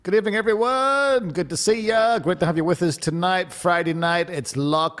Good evening, everyone. Good to see you. Great to have you with us tonight. Friday night, it's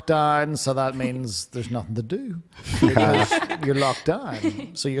lockdown, so that means there's nothing to do because you're locked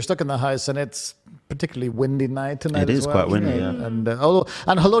down. So you're stuck in the house, and it's particularly windy night tonight. It is quite windy, yeah. And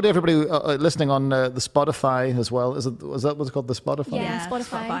hello to everybody listening on the Spotify as well. Is that what's called, the Spotify? Yeah,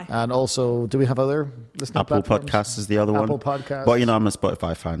 Spotify. And also, do we have other listening Apple platforms? Podcasts is the other one. Apple Podcasts. But I'm a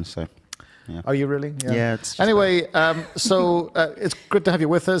Spotify fan, so. Yeah. Are you really? Yeah. It's just anyway, so it's good to have you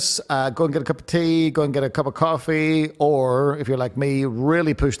with us. Go and get a cup of tea, go and get a cup of coffee, or if you're like me,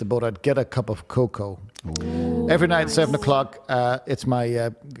 really push the boat out, get a cup of cocoa. Ooh, every night, nice. 7 o'clock, it's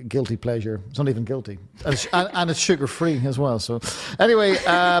my guilty pleasure. It's not even guilty. And it's sugar-free as well. So anyway,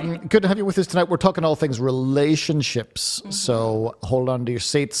 good to have you with us tonight. We're talking all things relationships. Mm-hmm. So hold on to your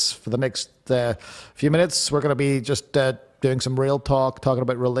seats for the next few minutes. We're going to be just... doing some real talking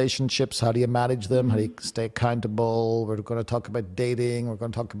about relationships. How do you manage them? How do you stay accountable? We're going to talk about dating. We're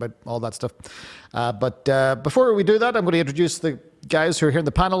going to talk about all that stuff. But before we do that, I'm going to introduce the guys who are here in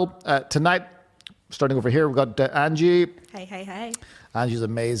the panel tonight. Starting over here, we've got Angie. Hey. Angie's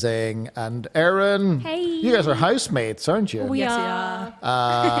amazing. And Erin. Hey. You guys are housemates, aren't you? We are.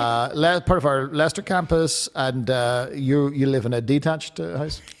 Part of our Leicester campus. And you live in a detached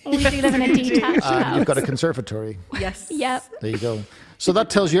house? We do live in a detached house. You've got a conservatory. Yes. Yep. There you go. So that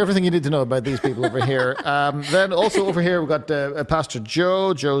tells you everything you need to know about these people over here. Then also over here, we've got Pastor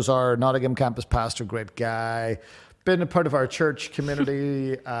Joe. Joe's our Nottingham campus pastor, great guy. Been a part of our church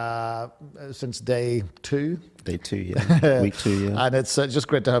community since day 2. Day 2, yeah. Week 2, yeah. And it's just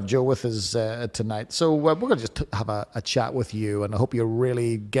great to have Joe with us tonight. So we're going to just have a chat with you, and I hope you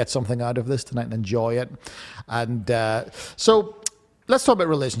really get something out of this tonight and enjoy it. And so let's talk about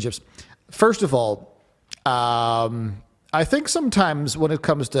relationships. First of all, I think sometimes when it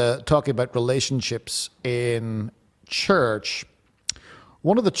comes to talking about relationships in church,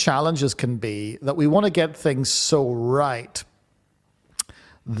 one of the challenges can be that we want to get things so right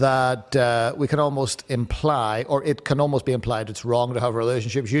that we can almost imply, or it can almost be implied, it's wrong to have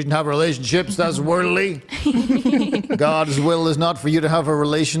relationships. You shouldn't have relationships, that's worldly. God's will is not for you to have a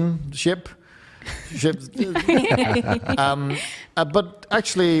relationship. But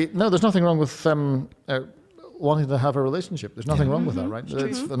actually, no, there's nothing wrong with wanting to have a relationship. There's nothing wrong with that, right?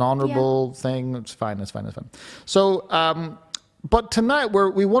 It's an honorable thing. It's fine. So, but tonight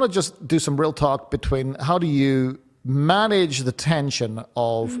we want to just do some real talk between how do you manage the tension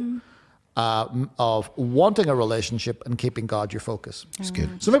of wanting a relationship and keeping God your focus. That's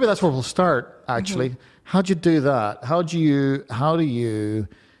good. So maybe that's where we'll start. Actually, how do you do that? How do you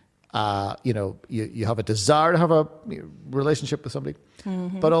you have a desire to have a relationship with somebody,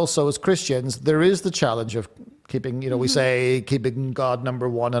 but also as Christians, there is the challenge of keeping, we say keeping God number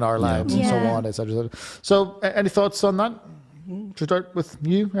one in our lives and so on, etc. So any thoughts on that? Should we start with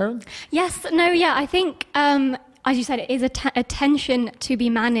you, Erin? Yes. No. Yeah. I think, as you said, it is a tension to be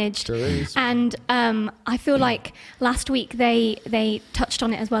managed. Sure is. And I feel like last week they touched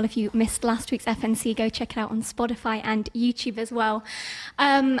on it as well. If you missed last week's FNC, go check it out on Spotify and YouTube as well.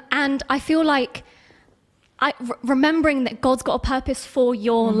 And I feel like remembering that God's got a purpose for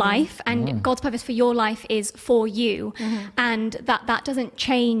your life, and God's purpose for your life is for you, and that doesn't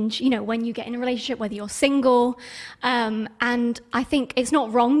change, when you get in a relationship, whether you're single. And I think it's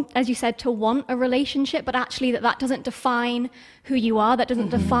not wrong, as you said, to want a relationship, but actually that doesn't define who you are, that doesn't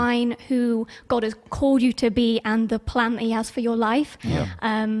define who God has called you to be and the plan that he has for your life.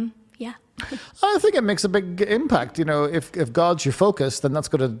 I think it makes a big impact. If God's your focus, then that's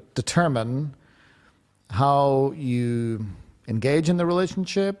going to determine how you engage in the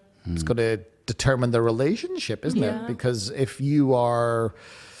relationship. It's going to determine the relationship, isn't it? Because if your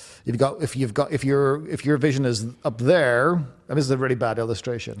vision is up there, and this is a really bad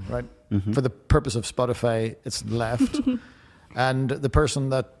illustration, right? For the purpose of Spotify, it's left. And the person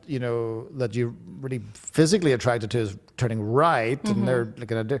that you really physically attracted to is turning right, and they're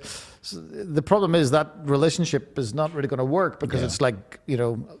looking at it. So the problem is that relationship is not really going to work because it's like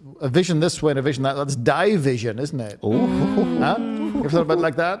a vision this way and a vision that. That's division, isn't it? Oh, huh? You ever thought about it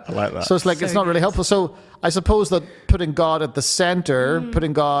like that? I like that. So it's like it's not really helpful. So I suppose that putting God at the center,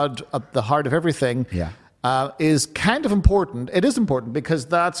 putting God at the heart of everything, is kind of important. It is important because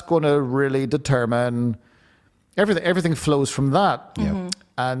that's going to really determine. Everything flows from that.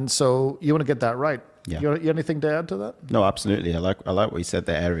 And so you want to get that right. You have anything to add to that? No, absolutely. I like what you said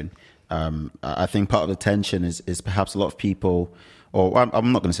there, Erin. I think part of the tension is perhaps a lot of people or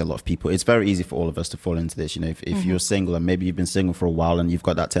I'm not going to say a lot of people, it's very easy for all of us to fall into this. You know, if you're single and maybe you've been single for a while and you've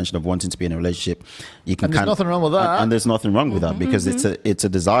got that tension of wanting to be in a relationship, you can. And there's nothing wrong with that. And there's nothing wrong with that, because it's a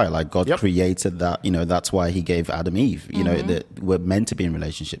desire. Like God created that. You know, that's why He gave Adam Eve. You know, that we're meant to be in a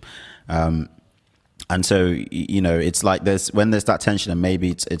relationship. And so, you know, it's like when there's that tension, and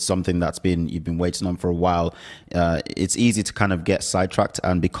maybe it's something you've been waiting on for a while. It's easy to kind of get sidetracked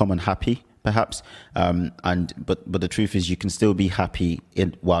and become unhappy, perhaps. But the truth is, you can still be happy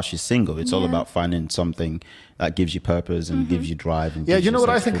while she's single. It's all about finding something that gives you purpose and gives you drive. And you know what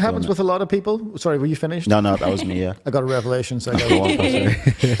I think happens with a lot of people? Sorry, were you finished? No, that was me. Yeah, I got a revelation. So I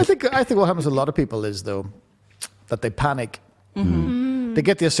think what happens with a lot of people is though that they panic. They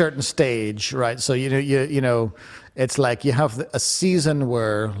get to a certain stage, right? So you know, it's like you have a season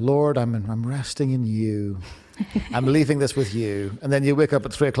where, Lord, I'm resting in you. I'm leaving this with you, and then you wake up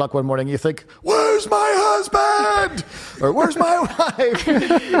at 3 o'clock one morning and you think, "Where's my husband?" or "Where's my wife?"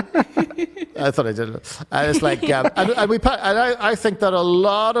 I thought I did it. And it's like, I think that a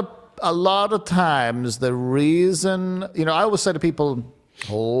lot of times the reason, you know, I always say to people,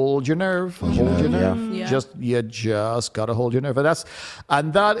 hold your nerve. Hold your nerve. Yeah. You just got to hold your nerve.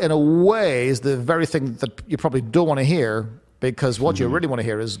 And that in a way is the very thing that you probably don't want to hear, because what you really want to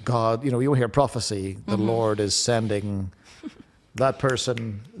hear is God. You know, you want to hear prophecy. The Lord is sending that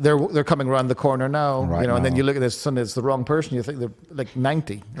person. They're coming around the corner now. Right, you know, and then you look at this, and it's the wrong person. You think they're like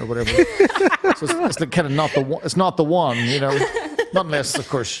 90 or whatever. So it's like kind of not the one. It's not the one. You know, not unless of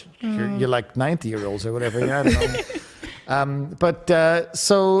course you're like 90-year-olds or whatever. I don't know.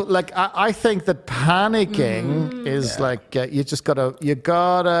 So like I think that panicking is like you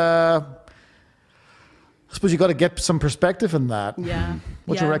gotta get some perspective in that. Yeah.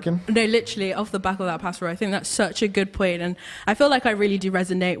 What you reckon? No, literally off the back of that, Pastor, I think that's such a good point. And I feel like I really do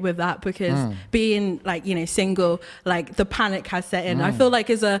resonate with that, because being like, you know, single, like the panic has set in. I feel like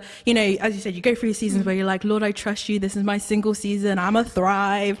as a, you know, as you said, you go through seasons where you're like, Lord, I trust you. This is my single season. I'm a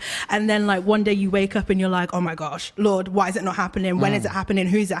thrive. And then like one day you wake up and you're like, oh my gosh, Lord, why is it not happening? When is it happening?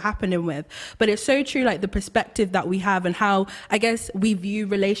 Who's it happening with? But it's so true, like the perspective that we have and how I guess we view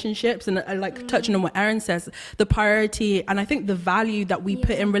relationships, and like touching on what Erin says, the priority and I think the value that we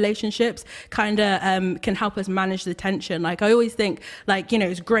put in relationships kind of can help us manage the tension. Like I always think, like, you know,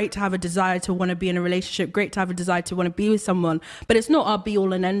 it's great to have a desire to want to be in a relationship, great to have a desire to want to be with someone, but it's not our be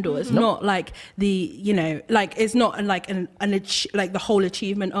all and end all. It's not like the, you know, like it's not like like the whole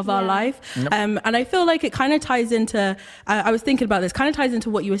achievement of our life. And I feel like it kind of ties into, I was thinking about this, kind of ties into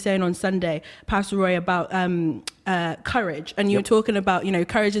what you were saying on Sunday, Pastor Roy, about courage. And you were talking about, you know,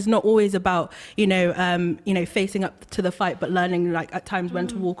 courage is not always about, you know, facing up to the fight, but learning like at times when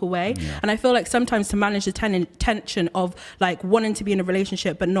to walk away. And I feel like sometimes to manage the tension of like wanting to be in a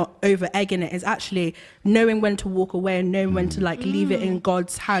relationship but not over egging it is actually knowing when to walk away and knowing when to like leave it in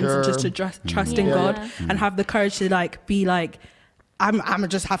God's hands and just to trust in God and have the courage to like be like, I'm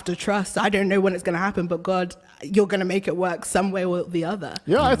just have to trust. I don't know when it's going to happen, but God, you're going to make it work some way or the other.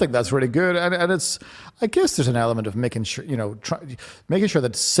 Yeah, I think that's really good, and it's. I guess there's an element of making sure, you know, making sure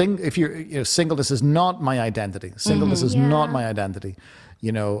that singleness is not my identity. Singleness is not my identity.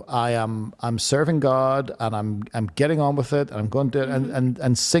 You know, I'm serving God and I'm getting on with it and I'm going to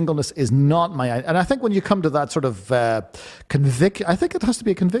and singleness is not my, and I think when you come to that sort of conviction, I think it has to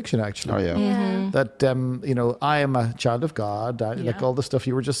be a conviction actually. That you know, I am a child of God. Like all the stuff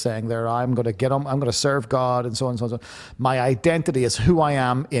you were just saying there, I'm going to get on, I'm going to serve God and so on and so on. So my identity is who I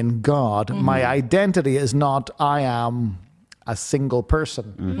am in God. My identity is not I am a single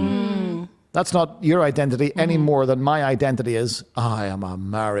person. That's not your identity any more than my identity is I am a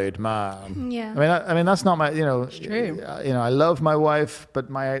married man. Yeah. I mean that's not my, you know. It's true. You know, I love my wife, but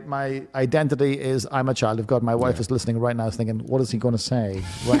my identity is I'm a child of God. My wife is listening right now, thinking, what is he going to say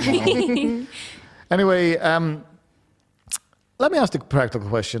right now? Anyway, let me ask a practical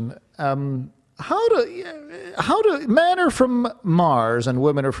question. How do men are from Mars and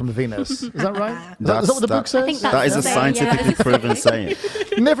women are from Venus? Is that right? Is that what the book says? I think that's That is a the saying, scientifically proven saying.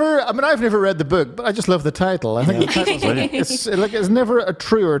 I've never read the book, but I just love the title. I think the title's brilliant. It's never a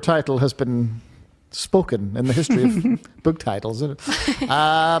truer title has been spoken in the history of book titles.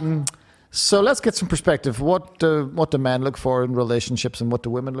 So let's get some perspective. What do men look for in relationships, and what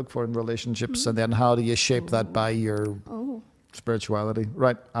do women look for in relationships, and then how do you shape that by your spirituality?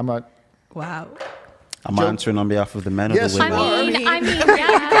 Right, I'm out. Wow. I'm answering on behalf of the men Yes, or the women. I mean,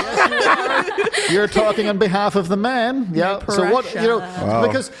 yeah. You're talking on behalf of the men. Yeah. So what, you know,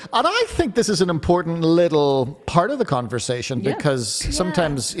 because, and I think this is an important little part of the conversation because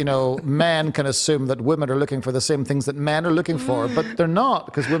sometimes, you know, men can assume that women are looking for the same things that men are looking for, but they're not,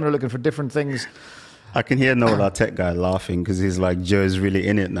 because women are looking for different things. I can hear Noel, our tech guy, laughing because he's like, Joe's really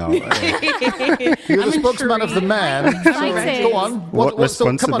in it now. You're the spokesman of the man. So go on. What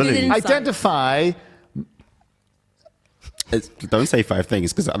responsibility? Come on. Identify. Don't say 5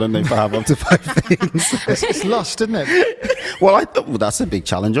 things because I don't know if I have up to 5 things. It's lost, isn't it? Well, I thought that's a big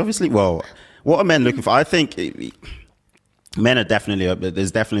challenge, obviously. Well, what are men looking for? I think men are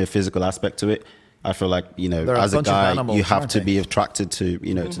there's definitely a physical aspect to it. I feel like, as a guy, animals, you have to be attracted to,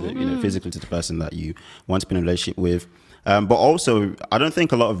 physically to the person that you want to be in a relationship with. But also, I don't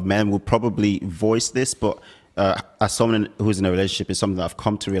think a lot of men will probably voice this, but as someone who's in a relationship, it's something that I've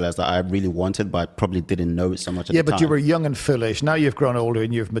come to realize that I really wanted, but I probably didn't know it so much at the time. Yeah, but you were young and foolish. Now you've grown older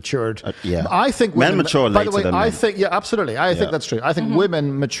and you've matured. Yeah. I think men mature later than men. Absolutely. I think that's true. I think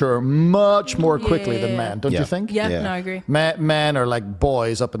women mature much more quickly than men, don't you think? Yeah, no, I agree. Men are like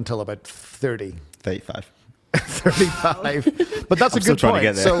boys up until about 30. 35. 35, but that's a good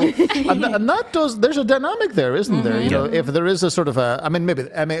point. So, and that there's a dynamic there, isn't there? If there is a sort of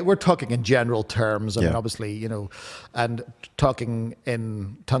we're talking in general terms. I mean, obviously, and talking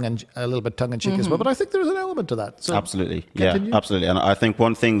in a little bit tongue in cheek as well. But I think there's an element to that. So absolutely, continue. Absolutely. And I think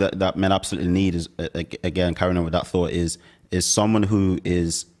one thing that men absolutely need is, again, carrying on with that thought, is someone who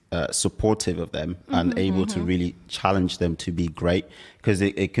is supportive of them and able to really challenge them to be great, because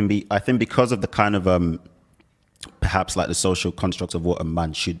it can be, I think, because of the kind of perhaps like the social construct of what a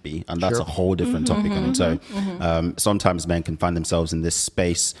man should be, and that's a whole different topic. And so sometimes men can find themselves in this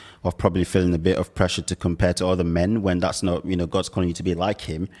space of probably feeling a bit of pressure to compare to other men, when that's not, God's calling you to be like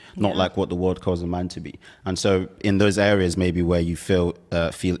him, not like what the world calls a man to be. And so in those areas maybe where you feel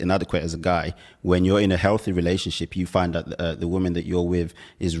inadequate as a guy, when you're in a healthy relationship, you find that the woman that you're with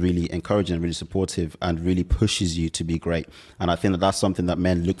is really encouraging and really supportive and really pushes you to be great. And I think that that's something that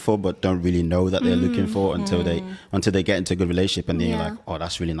men look for but don't really know that they're looking for until they get into a good relationship, and then you're like, oh,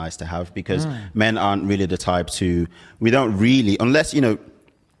 that's really nice to have, because men aren't really the type we don't really, unless,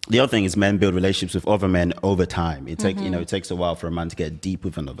 the other thing is men build relationships with other men over time. It takes a while for a man to get deep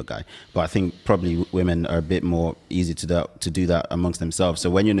with another guy. But I think probably women are a bit more easy to do that amongst themselves. So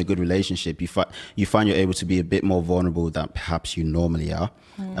when you're in a good relationship, you find you're able to be a bit more vulnerable than perhaps you normally are.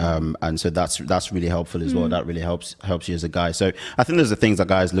 And so that's really helpful as well. That really helps you as a guy. So I think those are the things that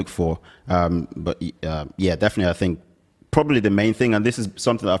guys look for. But definitely, I think probably the main thing, and this is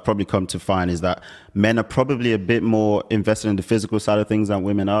something that I've probably come to find, is that men are probably a bit more invested in the physical side of things than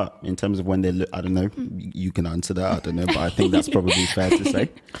women are, in terms of when they look. I don't know, you can answer that, I don't know, but I think that's probably fair to say.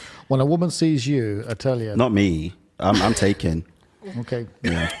 When a woman sees you, I tell you. Not me, I'm taken. Okay.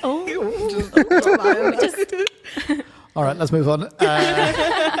 Yeah. All right, let's move on.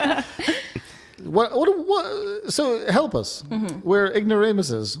 So help us. We're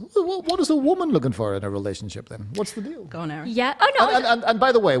ignoramuses. What is a woman looking for in a relationship then? What's the deal? Go on, Aaron. Yeah. Oh, no. And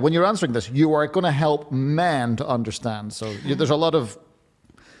by the way, when you're answering this, you are going to help men to understand. So there's a lot of,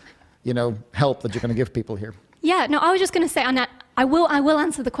 help that you're going to give people here. Yeah, no, I was just going to say, and I will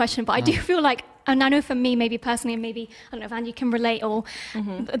answer the question, but I do feel like, and I know for me, maybe personally, and maybe, I don't know if Andy can relate, or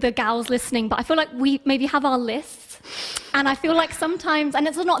the gals listening, but I feel like we maybe have our lists, and I feel like sometimes, and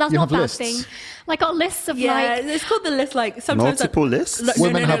that's not a bad thing, like our lists of it's called the list, like sometimes multiple lists.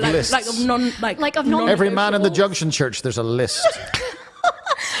 Women have lists, like of non. Every man in the Junction Church, there's a list.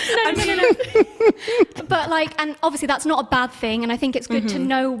 No. But and obviously that's not a bad thing, and I think it's good to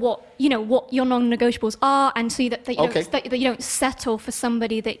know what your non-negotiables are, and so that you don't settle for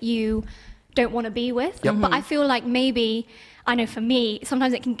somebody that you don't want to be with. But I feel like maybe, I know for me,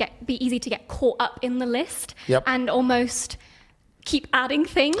 sometimes it can be easy to get caught up in the list and almost keep adding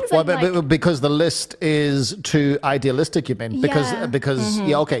things. Well, because the list is too idealistic, you mean? Because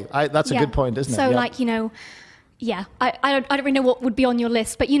that's a good point, isn't it? So I don't really know what would be on your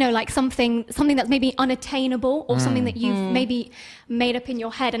list, but something that's maybe unattainable, or something that you've maybe made up in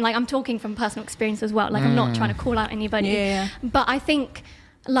your head. And I'm talking from personal experience as well. I'm not trying to call out anybody, but I think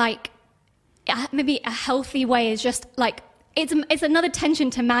maybe a healthy way is just it's another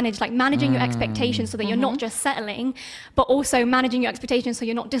tension to manage, managing your expectations so that you're not just settling, but also managing your expectations so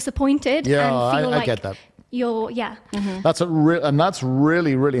you're not disappointed. Yeah, and feel I get that. You're That's that's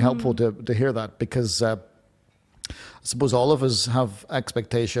really, really helpful to hear that, because I suppose all of us have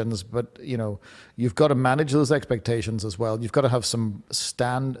expectations, but you've got to manage those expectations as well. You've got to have some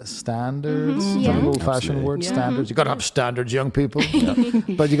standards. Is that an old-fashioned word? Yeah. Standards. You've got to have standards, young people.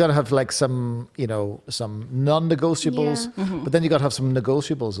 But you got to have some non-negotiables. But then you got to have some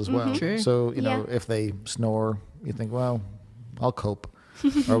negotiables as well. True. So if they snore, you think, well, I'll cope,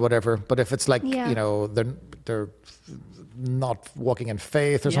 or whatever. But if it's they're they're not walking in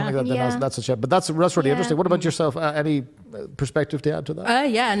faith or something like that. Yeah. Then that's but that's really interesting. What about yourself? Any perspective to add to that?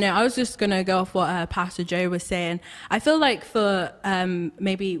 I was just gonna go off what Pastor Joe was saying. I feel like for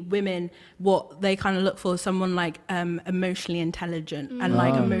maybe women, what they kind of look for is someone like emotionally intelligent and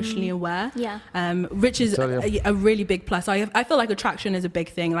like emotionally aware. Which is a really big plus. I feel like attraction is a big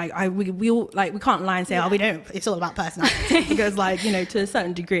thing. Like we all like we can't lie and say we don't. It's all about personality because like you know to a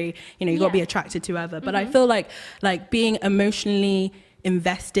certain degree you got to be attracted to whoever. But I feel like being emotionally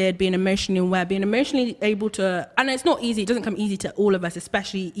invested, being emotionally aware, being emotionally able to, and it's not easy, it doesn't come easy to all of us,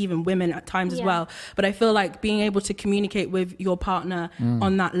 especially even women at times as well, but I feel like being able to communicate with your partner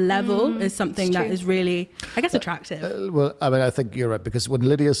on that level is something that is really, I guess, attractive. Well, I mean, I think you're right, because when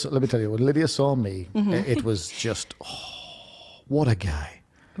Lydia, let me tell you, when Lydia saw me, it was just, what a guy.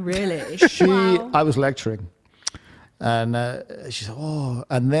 Really? I was lecturing, and she said,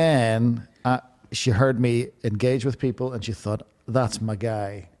 and then she heard me engage with people, and she thought, that's my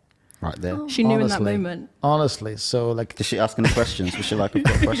guy. Right there. She knew in that moment. Honestly. So like... Is she asking the questions? Was she like, I've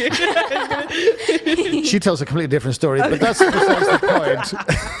got a question? She tells a completely different story, but that's besides the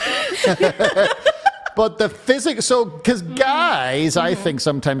point. But the physics... So, because guys, I think,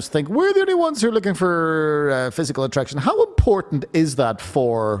 sometimes think, we're the only ones who are looking for physical attraction. How important is that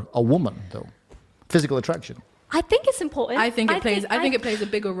for a woman, though? Physical attraction. I think it's important. I think it plays a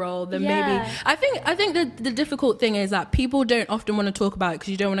bigger role than maybe. I think the difficult thing is that people don't often want to talk about it because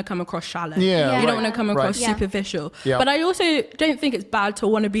you don't want to come across shallow. You don't want to come across superficial. But I also don't think it's bad to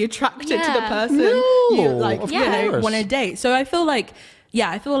want to be attracted to the person you want to date. So I feel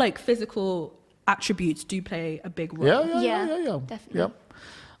like physical attributes do play a big role. Yeah. Definitely. Yeah.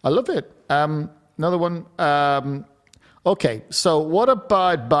 I love it. Another one. Okay, so what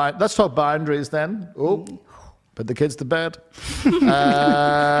about let's talk boundaries then. Put the kids to bed.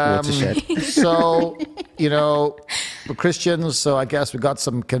 Watershed. So, we're Christians, so I guess we got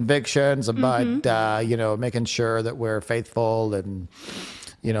some convictions about, making sure that we're faithful and,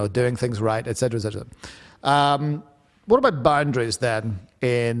 doing things right, et cetera, et cetera. What about boundaries then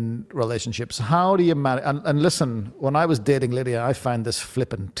in relationships? How do you manage? And listen, when I was dating Lydia, I found this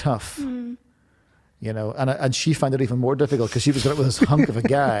flippin' tough. And she found it even more difficult because she was with this hunk of a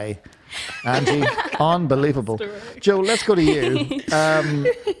guy. Angie, unbelievable. Joe, let's go to you. How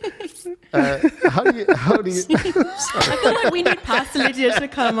do you? I feel like we need Pastor Lydia to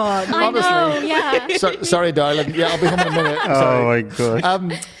come on. Honestly, sorry, darling. Yeah, I'll be home in a minute. Oh my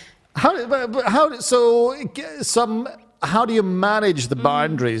God. How do you manage the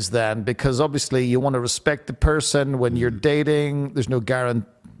boundaries then? Because obviously you want to respect the person when you're dating. There's no guarantee.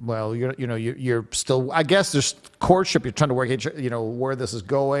 Well, you're still, I guess there's courtship. You're trying to work out, where this is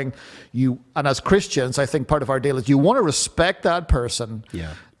going. And as Christians, I think part of our deal is you want to respect that person.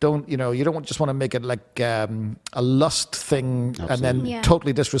 Yeah. You don't just want to make it like a lust thing. Absolutely. And then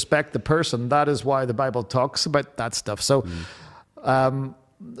totally disrespect the person. That is why the Bible talks about that stuff. So,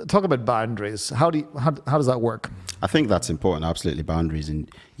 talk about boundaries. How does that work? I think that's important. Absolutely, boundaries, and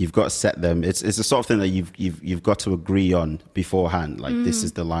you've got to set them. It's the sort of thing that you've got to agree on beforehand. Like this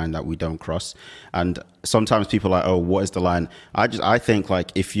is the line that we don't cross. And sometimes people are like, oh, what is the line? I think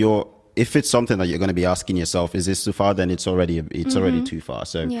like if it's something that you're going to be asking yourself, is this too far? Then it's already too far.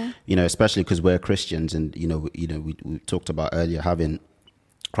 So especially because we're Christians, and we talked about earlier having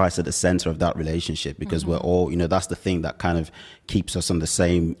Christ at the center of that relationship, because we're all, that's the thing that kind of keeps us on the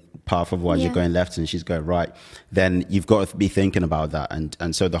same path of why you're going left and she's going right. Then you've got to be thinking about that.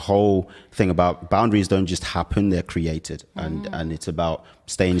 And so the whole thing about boundaries don't just happen, they're created. And it's about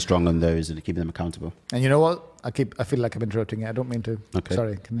staying strong on those and keeping them accountable. And you know what? I feel like I'm interrupting you. I don't mean to. Okay.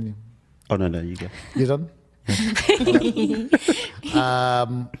 Sorry, continue. Oh, no, you go. You done?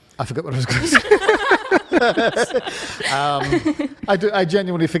 I forgot what I was going to say. I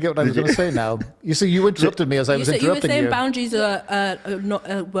genuinely forget what I was going to say now. You see, you interrupted me as I was interrupting you. You were saying boundaries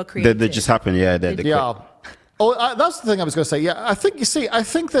were created. They just happen, yeah. Oh, that's the thing I was going to say. Yeah, I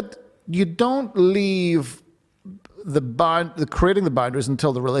think that you don't leave the creating the boundaries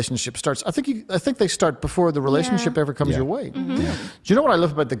until the relationship starts. I think they start before the relationship ever comes your way. Do you know what I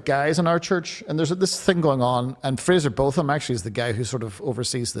love about the guys in our church? And there's this thing going on, and Fraser Botham actually is the guy who sort of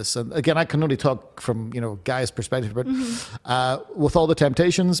oversees this. And again, I can only talk from guys' perspective, but with all the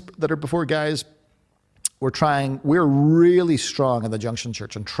temptations that are before guys, we're really strong in the Junction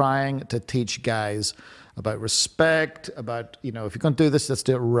Church and trying to teach guys about respect, about, if you're going to do this, let's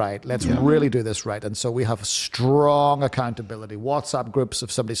do it right. Let's really do this right. And so we have strong accountability. WhatsApp groups,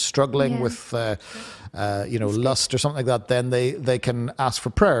 if somebody's struggling with, lust or something like that, then they can ask for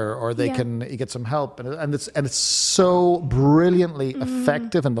prayer, or they can get some help. And it's so brilliantly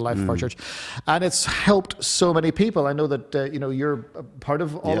effective in the life of our church. And it's helped so many people. I know that, you're a part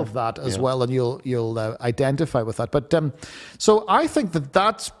of all of that as well, and you'll identify with that. But so I think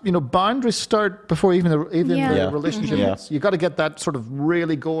that's, boundaries start before even the relationship. You got to get that sort of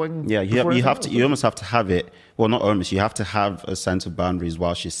really going. Yeah, you almost have to have it. Well, not almost. You have to have a sense of boundaries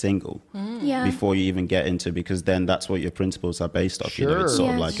whilst you're single before you even get into, because then that's what your principles are based off. Sure. It's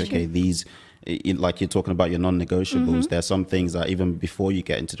sort of like, okay, these, like you're talking about your non-negotiables. There are some things that even before you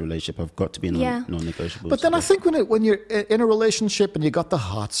get into the relationship have got to be non-negotiables. But then I think when you're in a relationship and you got the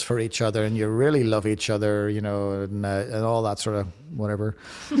hots for each other and you really love each other, and all that sort of whatever.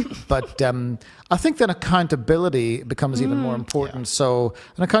 But I think then accountability becomes even more important. So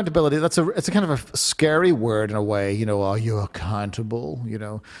an accountability, it's a kind of a scary word in a way. Are you accountable?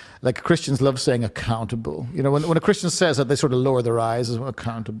 Like Christians love saying accountable. When a Christian says that, they sort of lower their eyes as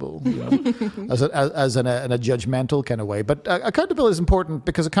accountable, as in a judgmental kind of way. But accountability is important,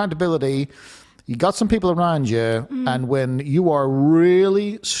 because accountability, you got some people around you, and when you are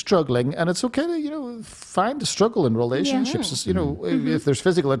really struggling, and it's okay to, find a struggle in relationships. If there's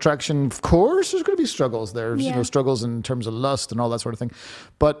physical attraction, of course, there's going to be struggles. There's, struggles in terms of lust and all that sort of thing.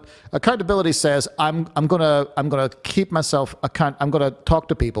 But accountability says, I'm gonna keep myself account. I'm gonna talk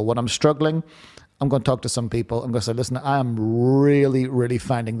to people when I'm struggling. I'm going to talk to some people. I'm going to say, listen, I am really, really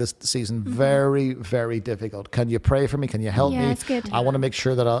finding this season very, very difficult. Can you pray for me? Can you help me? It's good. I want to make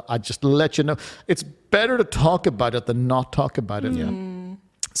sure that I just let you know. It's better to talk about it than not talk about it.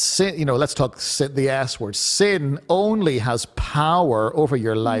 Sin, let's talk the S word. Sin only has power over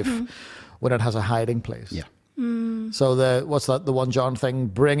your life when it has a hiding place. Yeah. So the 1 John thing?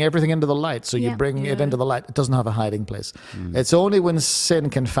 Bring everything into the light. So you bring it into the light. It doesn't have a hiding place. It's only when sin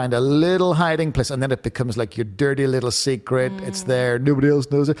can find a little hiding place, and then it becomes like your dirty little secret. It's there. Nobody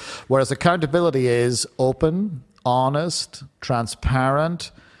else knows it. Whereas accountability is open, honest, transparent,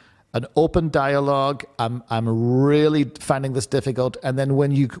 an open dialogue. I'm really finding this difficult. And then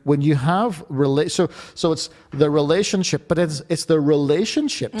when you have so it's the relationship, but it's the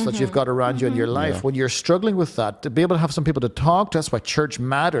relationships that you've got around you in your life. When you're struggling with that, to be able to have some people to talk to, that's why church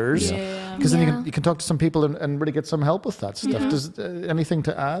matters. Because then you can talk to some people and really get some help with that stuff. Does anything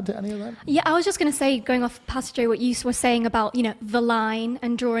to add to any of that? Yeah, I was just going to say, going off Pastor Joe, what you were saying about the line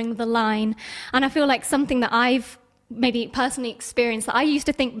and drawing the line, and I feel like something that I've maybe personally experienced, that I used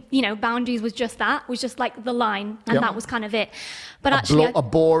to think, boundaries was just like the line, and that was kind of it. But actually, a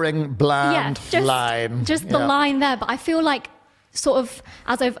boring, bland line. Just the line there. But I feel like, sort of,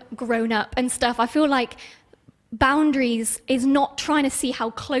 as I've grown up and stuff, I feel like boundaries is not trying to see how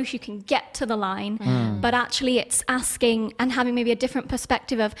close you can get to the line, but actually it's asking and having maybe a different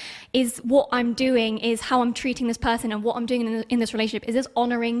perspective of, is what I'm doing, is how I'm treating this person and what I'm doing in this relationship, is this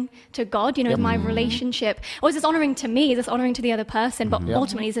honoring to God, is my relationship, or is this honoring to me, is this honoring to the other person, but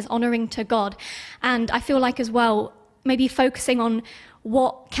ultimately is this honoring to God? And I feel like as well, maybe focusing on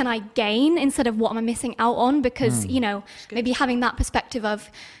what can I gain instead of what am I missing out on, because maybe having that perspective of,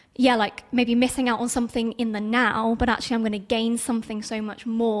 like maybe missing out on something in the now, but actually I'm going to gain something so much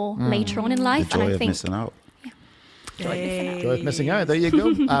more later on in life. The joy and I of think missing out. Joy of missing out. There you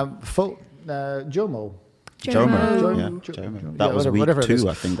go. Jomo. Jomo. That was week 2,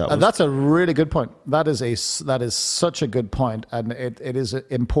 I think that was. That's a really good point. That is such a good point, and it is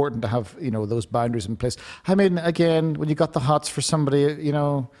important to have those boundaries in place. I mean, again, when you got the hots for somebody,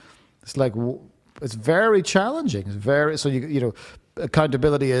 it's like it's very challenging. It's very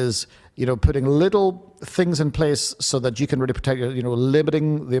accountability is putting little things in place so that you can really protect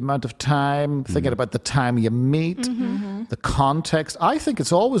limiting the amount of time, thinking about the time you meet, the context. I think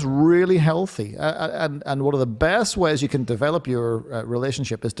it's always really healthy, and one of the best ways you can develop your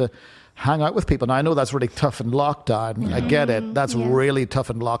relationship is to hang out with people. Now I know that's really tough in lockdown. I get it. That's really tough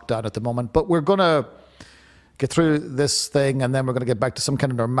in lockdown at the moment, but we're gonna get through this thing, and then we're going to get back to some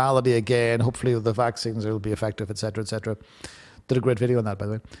kind of normality again. Hopefully the vaccines will be effective, etc., etc. Did a great video on that, by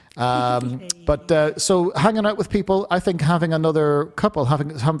the way. But so hanging out with people, I think having another couple,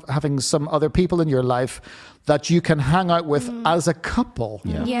 having some other people in your life that you can hang out with as a couple.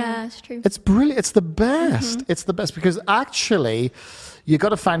 Yeah, it's true. It's brilliant. It's the best. It's the best, because actually, you got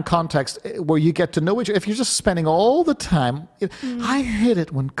to find context where you get to know each other. If you're just spending all the time, I hate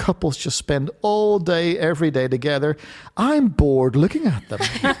it when couples just spend all day, every day together. I'm bored looking at them.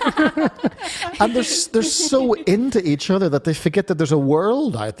 And they're so into each other that they forget that there's a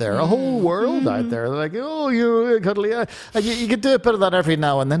world out there, a whole world out there. They're like, oh, you're cuddly. You can do a bit of that every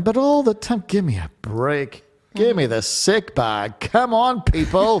now and then, but all the time, give me a break. Give me the sick bag. Come on,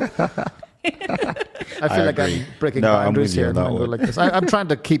 people. I feel like I'm breaking boundaries here. Like this. I'm trying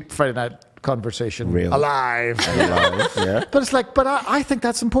to keep Friday night conversation alive. Yeah. But it's like, I think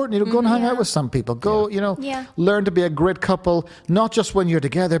that's important. Go and hang out with some people. Go, learn to be a great couple, not just when you're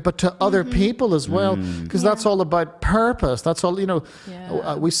together, but to other people as well. Because that's all about purpose. That's all,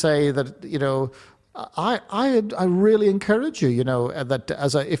 we say that, I really encourage you,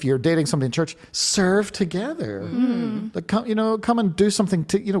 that if you're dating somebody in church, serve together. Like, come and do something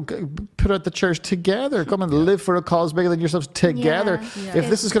put out the church together. Come and live for a cause bigger than yourselves together. If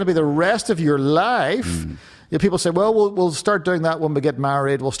this is going to be the rest of your life, people say, well, we'll start doing that when we get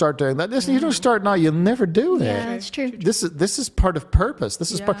married. We'll start doing that. Listen, you don't start now, you'll never do it. Yeah, that's true. This is part of purpose.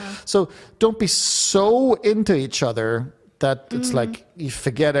 This is part. So don't be so into each other that it's like you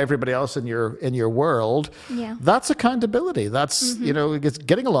forget everybody else in your world. Yeah. That's accountability. That's it's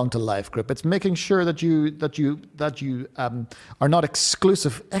getting along to life group. It's making sure that you are not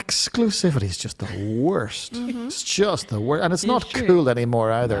exclusive. Exclusivity is just the worst. It's just the worst, and it's not cool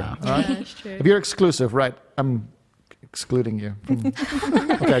anymore either. No. Right? Yeah, it's true. If you're exclusive, right? I'm excluding you.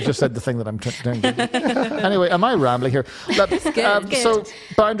 Okay, I just said the thing that I'm doing. Anyway, am I rambling here? It's good. So,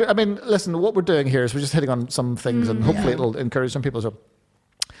 boundary. I mean, listen. What we're doing here is we're just hitting on some things, and hopefully it'll encourage some people. So,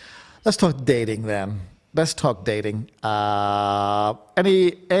 let's talk dating then. Let's talk dating.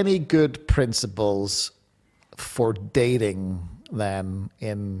 Any good principles for dating then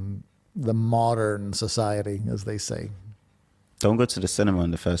in the modern society, as they say? Don't go to the cinema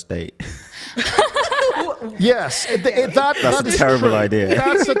on the first date. Yes, that's a terrible idea.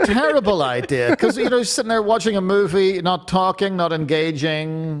 That's a terrible idea because you're sitting there watching a movie, not talking, not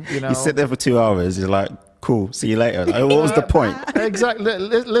engaging. You sit there for 2 hours. You're like, cool. See you later. Like, what was the point? Exactly.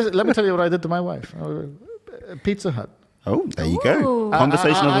 Let me tell you what I did to my wife. Pizza Hut. Oh, there you go.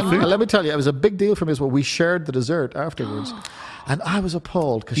 Conversation over food. Let me tell you, it was a big deal for me as well. We shared the dessert afterwards. And I was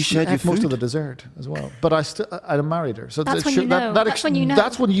appalled because she ate most of the dessert as well. But I married her. So that's when you know. That's when you know.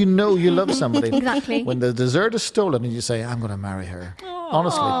 That's when you know you love somebody. Exactly. When the dessert is stolen and you say, I'm going to marry her.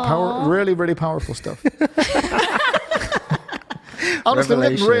 Honestly, really, really powerful stuff. Honestly,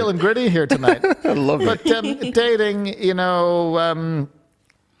 we're getting real and gritty here tonight. I love it. But dating,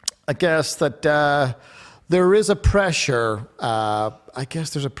 I guess that there is a pressure. I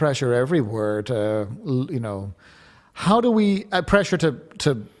guess there's a pressure everywhere to, how do we pressure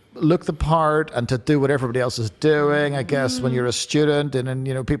to look the part and to do what everybody else is doing? I guess when you're a student and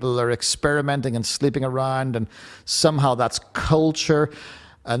then people are experimenting and sleeping around, and somehow that's culture,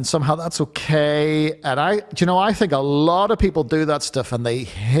 and somehow that's okay. And I think a lot of people do that stuff and they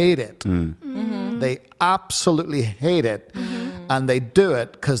hate it. They absolutely hate it, and they do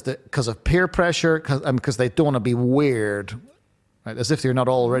it because of peer pressure, because they don't want to be weird, right? As if you're not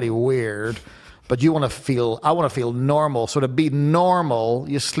already weird. But you want to feel, I want to feel normal. So to be normal,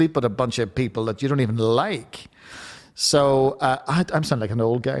 you sleep with a bunch of people that you don't even like. So I'm sounding like an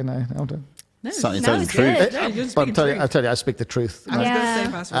old guy now. No, it's the truth. But I'll tell you, I speak the truth. I was going to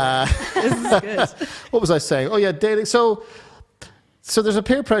say, Pastor. This is good. What was I saying? Oh yeah, dating. So there's a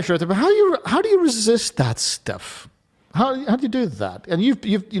peer pressure out there. But how do you resist that stuff? How do you do that? And you've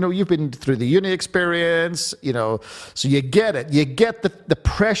been through the uni experience, so you get it. You get the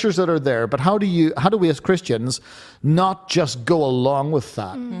pressures that are there. But how do we as Christians not just go along with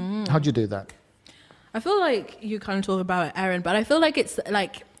that? How do you do that? I feel like you kind of talk about it, Aaron, but I feel like it's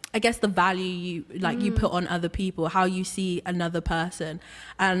like, I guess the value you put on other people, how you see another person,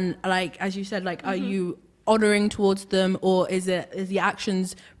 and like as you said, like are you honoring towards them, or is the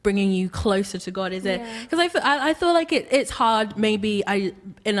actions bringing you closer to God? Is it because I feel like it's hard maybe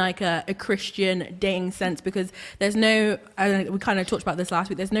in like a Christian dating sense, because there's no, we kind of talked about this last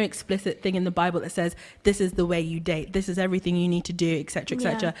week, there's no explicit thing in the Bible that says this is the way you date, this is everything you need to do, etc.,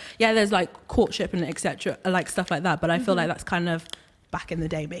 etc. Yeah, there's like courtship and etc., like stuff like that, but I feel like that's kind of back in the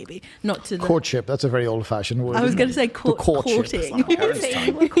day, maybe not to the courtship. That's a very old-fashioned word. I was going to say courting.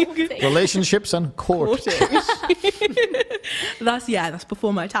 Relationships and courting. That's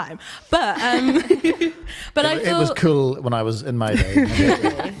before my time. But but I feel it was cool when I was in my day.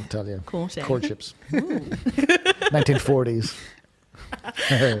 I tell you, courtships. 1940s.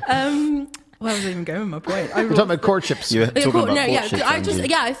 Where was I even going with my point? We're talking about courtships. You're talking about courtships,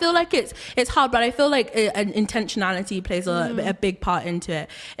 I feel like it's hard, but I feel like an intentionality plays a big part into it,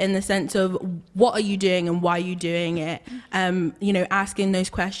 in the sense of what are you doing and why are you doing it. Asking those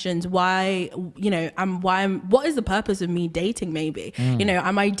questions. Why, what is the purpose of me dating? Maybe,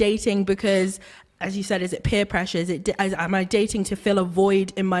 am I dating because, as you said, is it peer pressure? Am I dating to fill a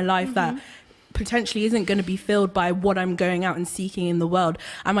void in my life that potentially isn't going to be filled by what I'm going out and seeking in the world?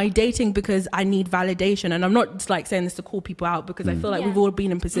 Am I dating because I need validation? And I'm not like saying this to call people out, because I feel like we've all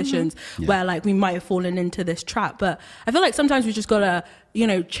been in positions where like we might have fallen into this trap. But I feel like sometimes we just gotta,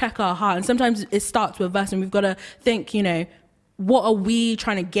 check our heart. And sometimes it starts with us, and we've got to think, what are we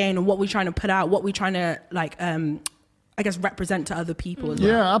trying to gain, and what we're trying to put out, what we're trying to I guess represent to other people as well.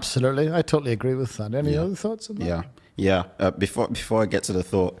 Yeah, absolutely. I totally agree with that. Any other thoughts on that? Yeah. Before I get to the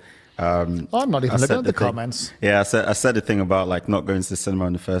thought, I'm not even looking at the comments. Yeah, I said the thing about like not going to the cinema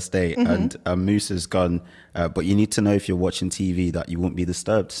on the first date, and Moose has gone, but you need to know if you're watching TV that you won't be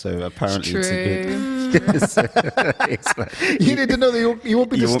disturbed. So apparently it's a good. You need to know that you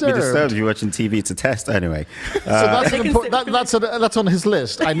won't be disturbed. You won't be disturbed if you're watching TV. It's a test anyway. So that's on his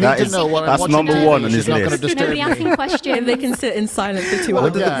list. I need to know what I'm watching. That's number one on his list. Nobody asking questions. They can sit in silence for 2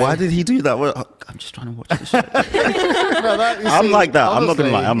 hours. Why did he do that? Well, I'm just trying to watch this show. I'm like that. I'm not going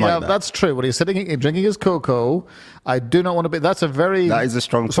to lie. I'm like that. That's true. When he's sitting drinking his cocoa, I do not want to be. That is a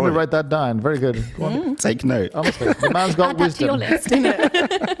strong point. Somebody write that down. Very good. Take note. Honestly, the man's got wisdom. Add that to your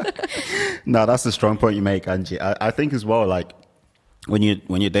list. No, that's a strong point you make, Angie. I think as well, like when you're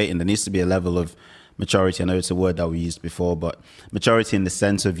dating, there needs to be a level of maturity. I know it's a word that we used before, but maturity in the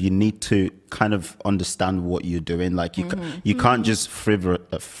sense of you need to kind of understand what you're doing. Like you can't just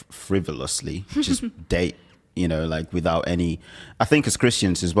frivolously just date. Like without any, I think as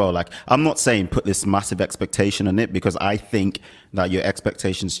Christians as well, like I'm not saying put this massive expectation on it, because I think that your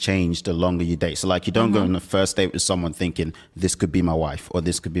expectations change the longer you date. So like you don't go on a first date with someone thinking this could be my wife or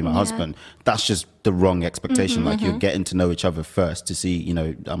this could be my husband. That's just the wrong expectation. Like you're getting to know each other first to see,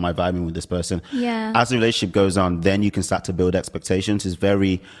 am I vibing with this person? Yeah. As the relationship goes on, then you can start to build expectations. It's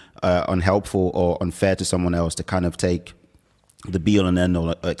very unhelpful or unfair to someone else to kind of take the be all and end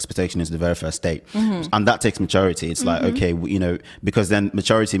all expectation is the very first date. And that takes maturity. It's like, okay, because then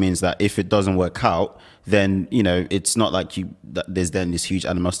maturity means that if it doesn't work out, then, it's not like there's then this huge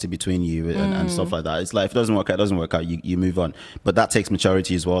animosity between you and stuff like that. It's like, if it doesn't work out, it doesn't work out, you move on. But that takes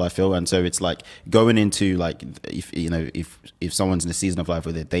maturity as well, I feel. And so it's like going into like, if someone's in a season of life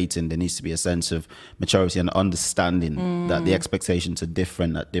where they're dating, there needs to be a sense of maturity and understanding that the expectations are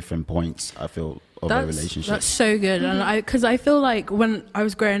different at different points, I feel, of a relationship. That's so good. And because I feel like when I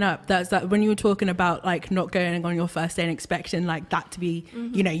was growing up, that when you were talking about like not going on your first date and expecting like that to be,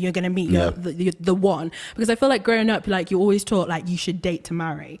 you're going to meet the one, because I feel like growing up, like you always taught like you should date to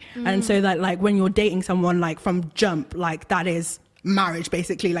marry. And so that like when you're dating someone, like from jump, like that is marriage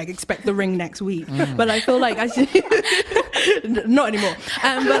basically, like expect the ring next week. But I feel like not anymore,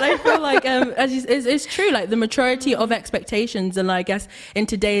 but I feel like it's true, like the maturity of expectations. And I guess in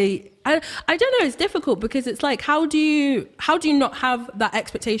today, I don't know, it's difficult, because it's like how do you not have that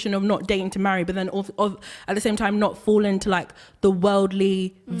expectation of not dating to marry, but then of at the same time not fall into like the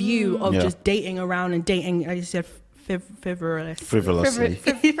worldly view of just dating around and dating, as you said, frivolously.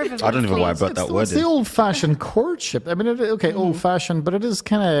 I don't even know why I brought that word. It's the old-fashioned courtship. I mean, old-fashioned, but it is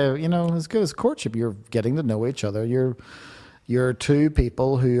kind of, as good as courtship. You're getting to know each other. You're two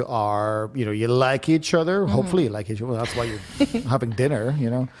people who are, you like each other. Hopefully you like each other. Well, that's why you're having dinner,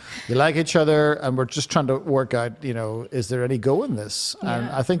 You like each other, and we're just trying to work out, is there any go in this? Yeah. And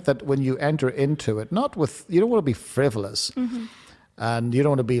I think that when you enter into it, you don't want to be frivolous. And you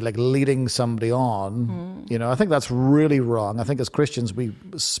don't want to be like leading somebody on. I think that's really wrong. I think as Christians, we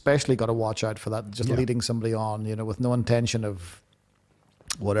especially got to watch out for that, just leading somebody on, with no intention of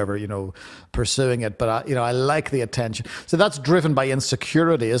whatever, pursuing it. But I like the attention. So that's driven by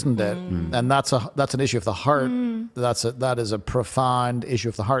insecurity, isn't it? And that's an issue of the heart. That is a profound issue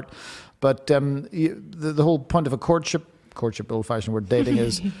of the heart. But the whole point of a courtship, old-fashioned word, dating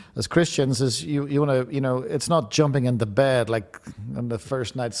is, as Christians, is you want to, it's not jumping into bed like on the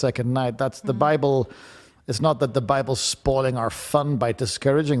first night, second night. That's the Bible. It's not that the Bible's spoiling our fun by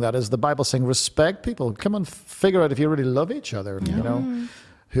discouraging that. Is the Bible saying respect people? Come and figure out if you really love each other.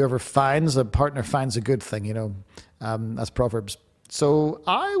 Whoever finds a partner finds a good thing. That's Proverbs. So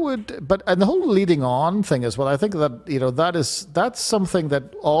I would, and the whole leading on thing as well. I think that that's something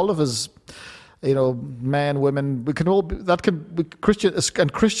that all of us. Men, women, we can all be, Christians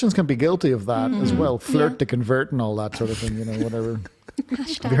can be guilty of that as well. Flirt to convert and all that sort of thing, whatever.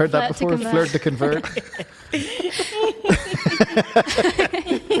 Hashtag Have you heard that before? flirt Flirt to convert.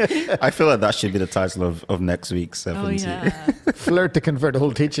 I feel like that should be the title of next week's Oh, 70. yeah. Flirt to convert, the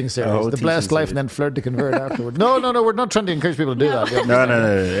whole teaching series. whole The teaching blessed life series. and then flirt to convert afterward. No, we're not trying to encourage people to do that.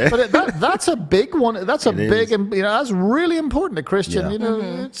 No. But that's a big one. That's a It big, is. that's really important to Christian. Yeah. You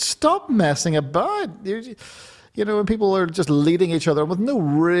know, stop messing about. You know, when people are just leading each other with no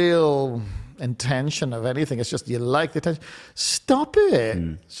real intention of anything, it's just you like the attention. Stop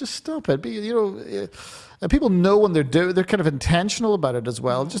it. Just stop it. And people know when they're kind of intentional about it as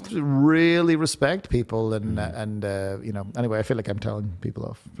well. Just really respect people and Anyway, I feel like I'm telling people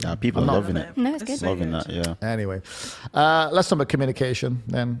off. Yeah, people are loving it. No, it's good. Loving that, yeah. Anyway, let's talk about communication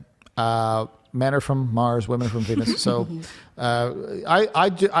then. Men are from Mars, women are from Venus. So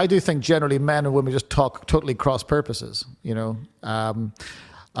I do think generally men and women just talk totally cross purposes. You know,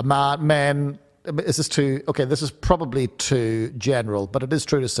 men. Is this too okay? This is probably too general, but it is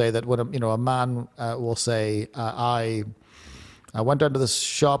true to say that when a man will say, "I went down to this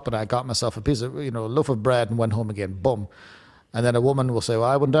shop and I got myself a piece of a loaf of bread and went home again." Boom. And then a woman will say, "Well,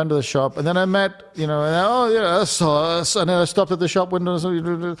 I went down to the shop and then I met, and I saw us, and then I stopped at the shop window."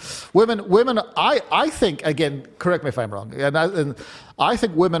 Women, I think, again, correct me if I'm wrong, and I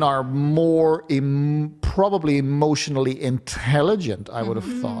think women are more probably emotionally intelligent, I would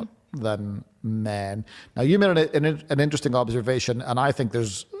have thought, than men. Now, you made an interesting observation, and I think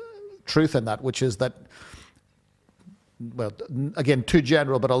there's truth in that, which is that, well, again, too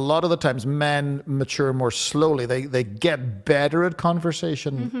general, but a lot of the times men mature more slowly. They get better at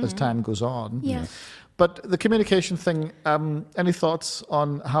conversation as time goes on. Yeah. But the communication thing, any thoughts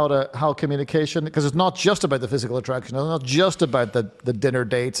on how communication, because it's not just about the physical attraction, it's not just about the dinner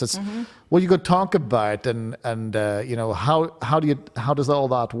dates, it's what you could talk about and how does all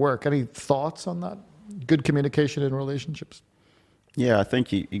that work? Any thoughts on that? Good communication in relationships? Yeah, I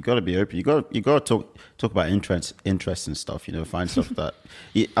think you got to be open. You got to talk about interests and stuff. Find stuff that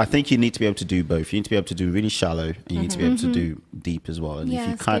I think you need to be able to do both. You need to be able to do really shallow, and you need to be able to do deep as well. And Yeah, if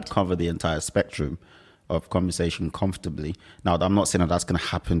you that's can't good. cover the entire spectrum of conversation comfortably, now I'm not saying that's going to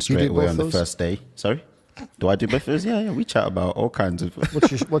happen do straight away both on the those? first day. Sorry, do I do both of those? Yeah. We chat about all kinds of.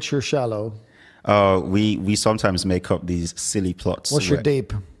 What's your shallow? We sometimes make up these silly plots. What's your where-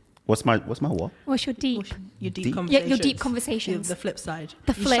 deep? What's my what? What's your deep? Your deep Deep? conversations. Your deep conversations. The flip side.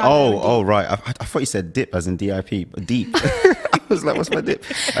 The You flip. shallow and Oh, right. I thought you said dip as in DIP. But deep. I was like, what's my dip?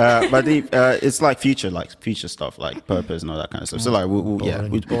 My deep, it's like future stuff, like purpose and all that kind of stuff. So like,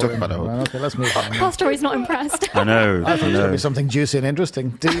 we talk about the whole. Well, okay, let's move on. Our story's not impressed. I know. I thought it was going to be something juicy and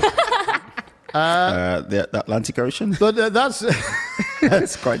interesting. Deep. The Atlantic Ocean. But that's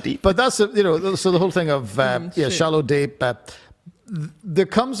It's quite deep. But that's so the whole thing of shallow, deep. There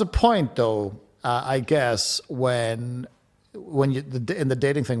comes a point, though, I guess, when in the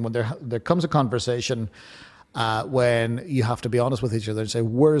dating thing, when there comes a conversation when you have to be honest with each other and say,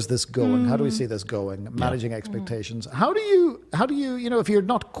 "Where's this going? How do we see this going?" Managing expectations. How do you if you're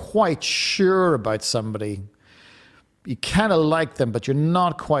not quite sure about somebody, you kind of like them, but you're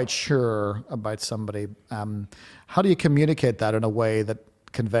not quite sure about somebody. How do you communicate that in a way that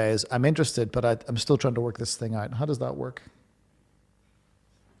conveys, "I'm interested, but I'm still trying to work this thing out"? How does that work?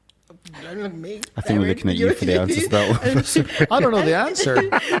 I think we're looking at you for the answers to that one. I don't know the answer.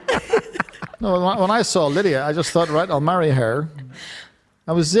 No, when I saw Lydia, I just thought, right, I'll marry her.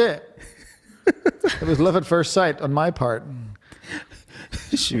 That was it. It was love at first sight on my part.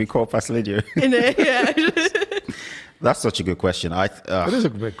 Should we call past Lydia? Yeah. That's such a good question. It is a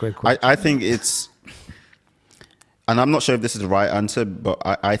great question. I think it's, and I'm not sure if this is the right answer, but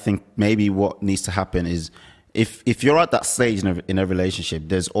I think maybe what needs to happen is if you're at that stage in a relationship,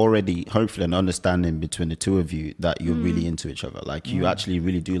 there's already hopefully an understanding between the two of you that you're really into each other. Like you actually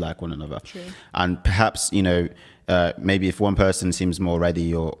really do like one another. True. And perhaps, maybe if one person seems more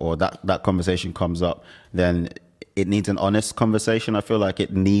ready or that conversation comes up, then it needs an honest conversation. I feel like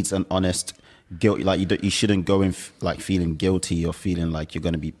it needs an honest guilt. Like you shouldn't go in feeling guilty or feeling like you're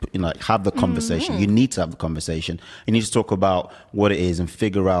going to be have the conversation. You need to have the conversation. You need to talk about what it is and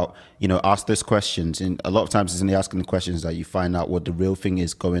figure out, ask those questions. And a lot of times it's in the asking the questions that you find out what the real thing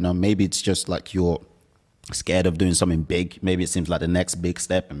is going on. Maybe it's just like you're scared of doing something big. Maybe it seems like the next big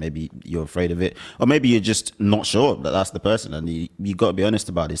step and maybe you're afraid of it, or maybe you're just not sure that that's the person, and you got to be honest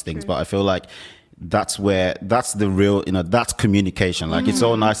about these things. But I feel like that's the real, that's communication. Like it's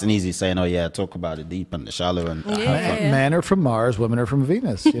all nice and easy saying, "Oh yeah, talk about it deep and the shallow." And Men are from Mars, women are from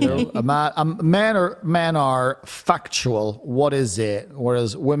Venus. Men are factual. What is it?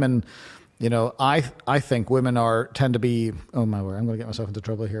 Whereas women, I think women tend to be. Oh my word! I'm going to get myself into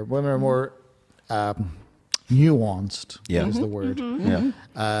trouble here. Women are more nuanced. Yeah. Is the word. Yeah.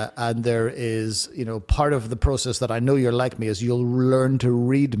 And there is, part of the process that I know you're like me is you'll learn to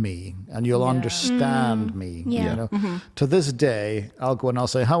read me and you'll understand me. Yeah. To this day, I'll go and I'll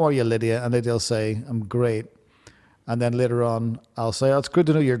say, "How are you, Lydia?" And Lydia will say, "I'm great." And then later on, I'll say, "Oh, it's good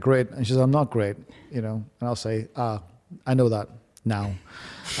to know you're great." And she says, "I'm not great," And I'll say, "I know that now."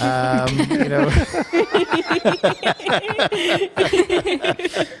 We've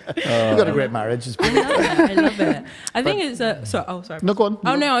got a great marriage. It's been... I love it. I think it's sorry. No, go on.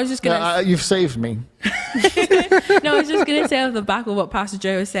 Oh no, I was just gonna. You've saved me. No, I was just gonna say off the back of what Pastor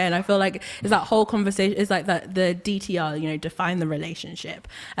Joe was saying. I feel like it's that whole conversation. It's like that the DTR, define the relationship.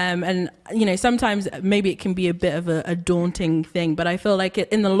 And sometimes maybe it can be a bit of a daunting thing, but I feel like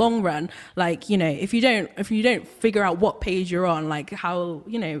in the long run, like if you don't figure out what page you're on, like how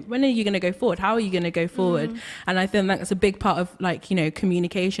when are you going to go forward? How are you going to go forward? And I think that's a big part of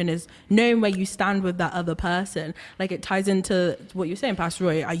communication is knowing where you stand with that other person. Like it ties into what you're saying, Pastor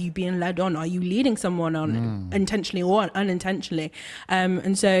Roy. Are you being led on? Are you leading someone on intentionally or unintentionally?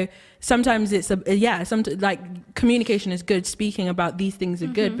 And so sometimes it's like communication is good. Speaking about these things are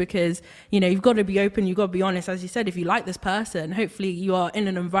good because you've got to be open, you've got to be honest. As you said, if you like this person, hopefully you are in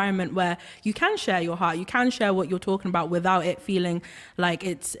an environment where you can share your heart, you can share what you're talking about without it feeling like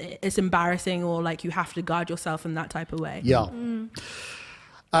it's embarrassing or like you have to guard yourself in that type of way. Yeah.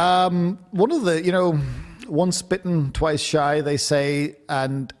 One of the once bitten, twice shy, they say,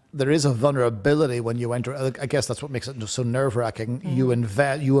 and there is a vulnerability when you enter. I guess that's what makes it so nerve-wracking. You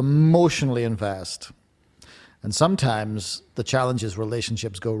emotionally invest. And sometimes the challenge is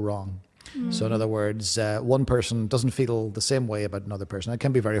relationships go wrong. So in other words, one person doesn't feel the same way about another person. It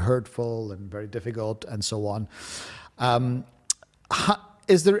can be very hurtful and very difficult and so on.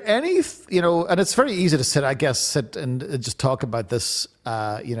 Is there any, and it's very easy to sit and just talk about this,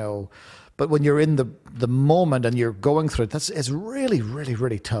 but when you're in the moment and you're going through it, it's really, really,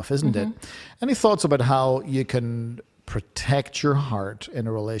 really tough, isn't it? Any thoughts about how you can protect your heart in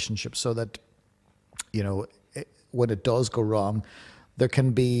a relationship so that, when it does go wrong, there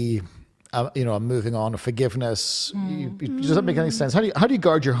can be, a moving on, a forgiveness? Does that make any sense? How do you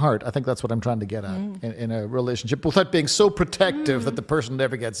guard your heart? I think that's what I'm trying to get at in a relationship, without being so protective that the person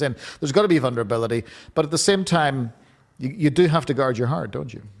never gets in. There's got to be vulnerability, but at the same time, you do have to guard your heart,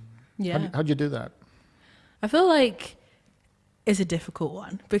 don't you? Yeah. How do you do that? I feel like it's a difficult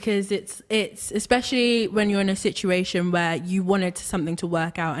one because it's especially when you're in a situation where you wanted something to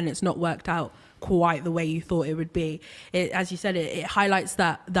work out and it's not worked out quite the way you thought it would be. As you said, it highlights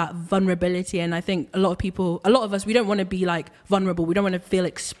that vulnerability. And I think a lot of us, we don't want to be like vulnerable. We don't want to feel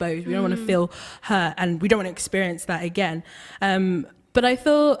exposed. We don't want to feel hurt, and we don't want to experience that again. But I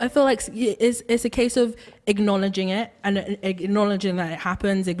feel like it's a case of acknowledging it and acknowledging that it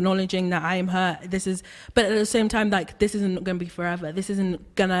happens, acknowledging that I am hurt. But at the same time, like, this isn't going to be forever. This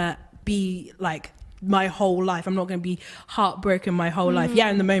isn't going to be like my whole life. I'm not going to be heartbroken my whole life. Yeah,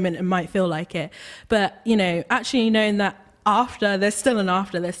 in the moment it might feel like it, but actually knowing that there's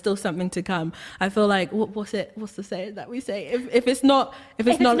still something to come. I feel like what's the saying that we say? If it's not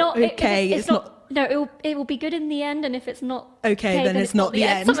okay, it's not. No, it will be good in the end, and if it's not okay, then it's not the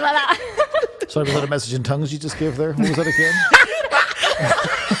end. Something like that. Sorry, was that a message in tongues you just gave there? What was that again?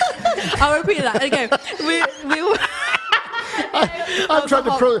 I'll repeat that again. I'm trying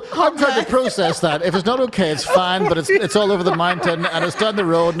to process that. If it's not okay, it's fine, but it's all over the mountain and it's down the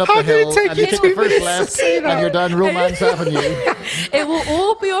road and up the hill, and you take the first left and you're down Romance Avenue. It will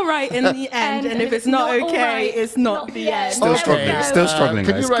all be all right in the end, and if it's not okay, it's not the end. Still struggling.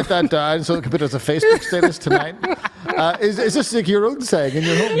 Can you write that down so it can put as a Facebook status tonight? Is this like your own saying in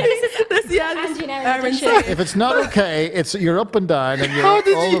your home? If it's not okay, you're up and down and you're all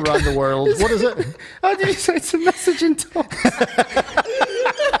around the world. What is it? How did you say it's a message in tongues?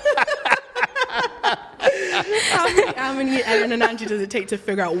 How many Erin and Angie does it take to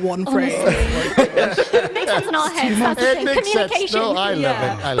figure out one phrase? It makes sense in our heads. That's the thing. Communication. Sense. No, I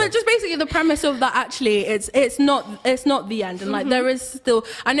love it. But just basically the premise of that, actually, it's not the end, and like there is still.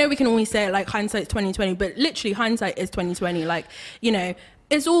 I know we can always say like hindsight's 2020, but literally hindsight is 2020. Like,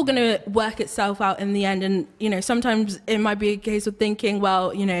 it's all going to work itself out in the end, and sometimes it might be a case of thinking,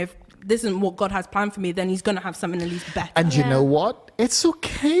 well, if this isn't what God has planned for me, then he's going to have something at least better. And you know what? It's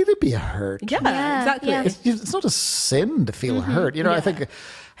okay to be hurt. Yeah, exactly. Yeah. It's not a sin to feel hurt. I think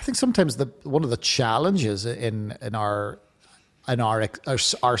sometimes one of the challenges in our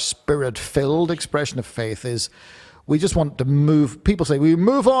spirit-filled expression of faith is we just want to move. People say, we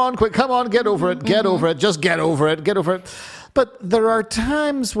move on quick, come on, get over it, get over it, just get over it, get over it. But there are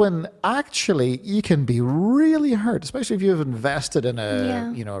times when actually you can be really hurt, especially if you've invested in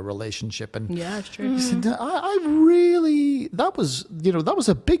a a relationship. And Yeah, it's true. you said, I really, that was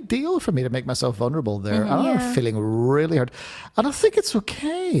a big deal for me to make myself vulnerable there. And I'm feeling really hurt. And I think it's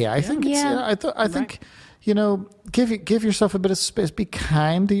okay. I think it's, I think, give yourself a bit of space. Be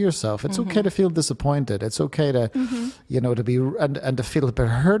kind to yourself. It's okay to feel disappointed. It's okay to, to be and to feel a bit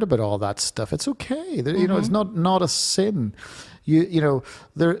hurt about all that stuff. It's okay. It's not a sin.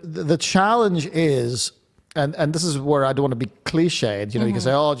 The challenge is, and this is where I don't want to be cliched. You can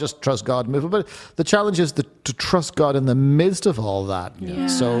say, "Oh, just trust God, move." But the challenge is to trust God in the midst of all that. Yeah.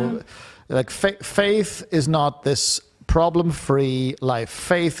 So, like faith is not this problem-free life.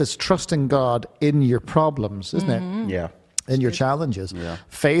 Faith is trusting God in your problems, isn't it? Yeah. In your challenges. Yeah.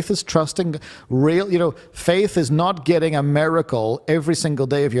 Faith is trusting faith is not getting a miracle every single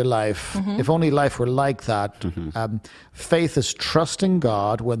day of your life. If only life were like that. Faith is trusting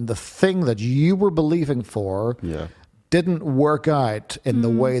God when the thing that you were believing for didn't work out in the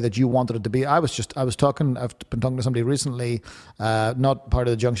way that you wanted it to be. I've been talking to somebody recently, not part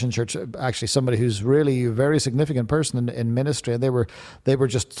of the Junction Church, actually somebody who's really a very significant person in ministry, and they were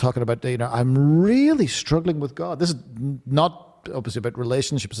just talking about, I'm really struggling with God. This is not obviously about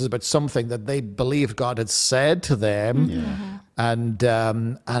relationships. This is about something that they believed God had said to them, and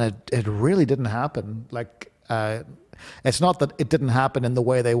it really didn't happen. It's not that it didn't happen in the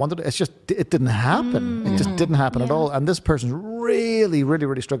way they wanted it. It's just, it didn't happen. It just didn't happen at all. And this person's really, really,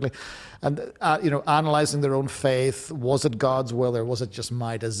 really struggling. And, analyzing their own faith. Was it God's will, or was it just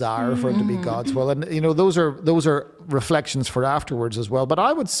my desire for it to be God's will? And, those are reflections for afterwards as well. But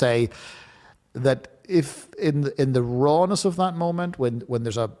I would say that if in the rawness of that moment, when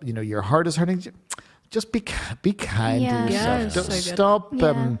there's your heart is hurting, just be kind to yourself.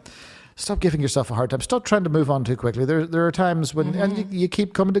 Don't stop giving yourself a hard time. Stop trying to move on too quickly. There are times when and you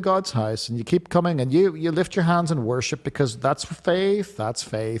keep coming to God's house, and you keep coming, and you lift your hands in worship, because that's faith. That's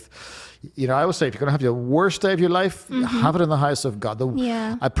faith. I always say, if you're going to have your worst day of your life, have it in the house of God.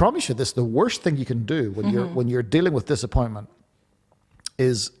 I promise you this: the worst thing you can do when you're dealing with disappointment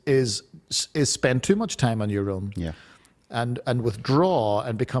is spend too much time on your own. Yeah. And withdraw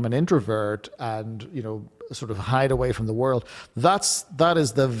and become an introvert, and sort of hide away from the world. That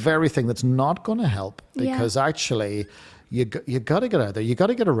is the very thing that's not going to help, because actually you got to get out there. You got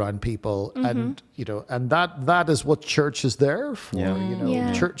to get around people, and and that is what church is there for.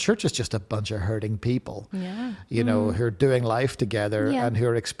 Church is just a bunch of hurting people. Who are doing life together and who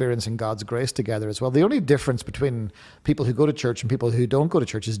are experiencing God's grace together as well. The only difference between people who go to church and people who don't go to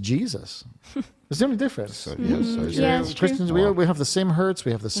church is Jesus. It's the only difference. Christians, we have the same hurts,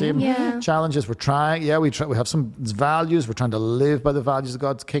 we have the same challenges. We're trying, we have some values. We're trying to live by the values of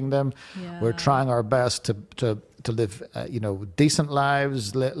God's kingdom. We're trying our best to live, decent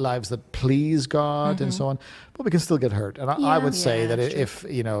lives that please God and so on. But we can still get hurt. And I would say that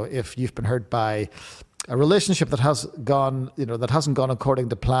if you've been hurt by a relationship that hasn't gone according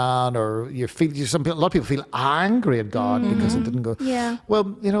to plan, or a lot of people feel angry at God because it didn't go.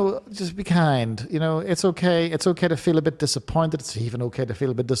 Well, just be kind. It's okay. It's okay to feel a bit disappointed. It's even okay to feel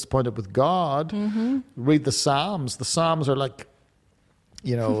a bit disappointed with God. Read the Psalms. The Psalms are like,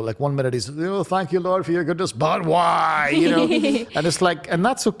 like one minute he's, thank you, Lord, for your goodness, but why? And it's like, and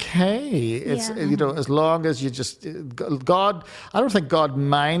that's okay. It's, as long as you just, God, I don't think God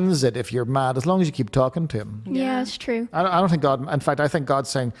minds it if you're mad, as long as you keep talking to him. Yeah, it's true. I don't think God, in fact, I think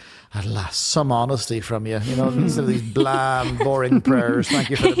God's saying, at last, some honesty from you. Instead of these bland, boring prayers. Thank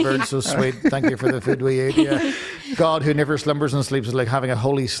you for the birds so sweet. Thank you for the food we ate. Yeah. God who never slumbers and sleeps is like having a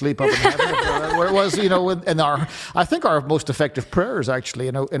holy sleep up in heaven. Where it was, I think our most effective prayers actually,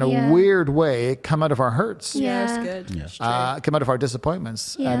 in a weird way, come out of our hurts. Yeah, that's good. Come out of our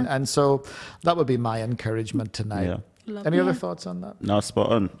disappointments. Yeah. And so that would be my encouragement tonight. Yeah. Any other thoughts on that? No,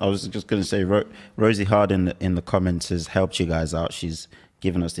 spot on. I was just going to say, Rosie Hard in the comments has helped you guys out. She's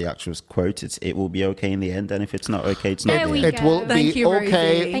given us the actual quote. It will be okay in the end, and if it's not okay, it's not. It will be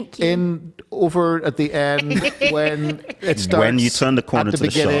okay over at the end when it starts. When you turn the corner at the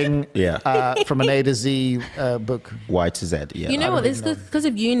to beginning, the shop. From an A to Z book. Y to Z, yeah. You know what? It's because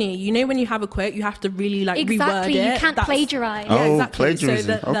of uni. When you have a quote, you have to really reword it. Exactly, you can't plagiarize. Oh, exactly.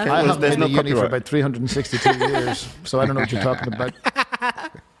 plagiarism. So okay. I haven't there's been no to uni for copyright. about 362 years, so I don't know what you're talking about.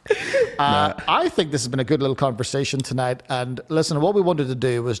 I think this has been a good little conversation tonight. And listen, what we wanted to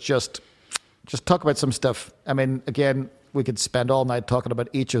do was just talk about some stuff. I mean, again, we could spend all night talking about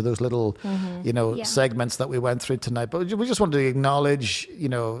each of those little, Yeah. segments that we went through tonight. But we just wanted to acknowledge,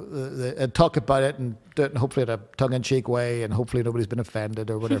 talk about it and do it hopefully in a tongue-in-cheek way, and hopefully nobody's been offended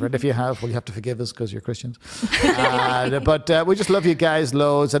or whatever. And if you have, well, you have to forgive us because you're Christians. But we just love you guys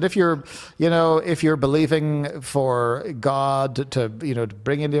loads. And if you're believing for God to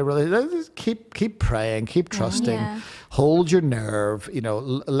bring into your relationship, keep praying, keep trusting. Yeah. Hold your nerve.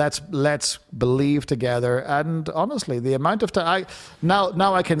 Let's believe together. And honestly, the amount of time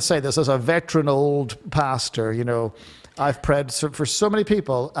now I can say this as a veteran old pastor. I've prayed for so many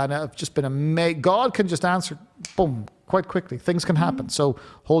people, and I've just been amazed. God can just answer, boom, quite quickly. Things can happen. So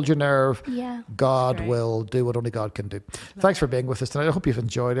hold your nerve. Yeah. God will do what only God can do. Thanks for being with us tonight. I hope you've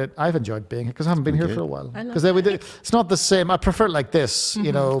enjoyed it. I've enjoyed being here because I haven't been here for a while. Because it's not the same. I prefer it like this,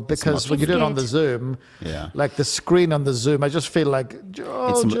 because when you do it on the Zoom, like the screen on the Zoom, I just feel like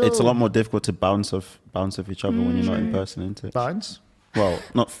it's a lot more difficult to bounce off each other when you're not in person, isn't it? Bounce? Well,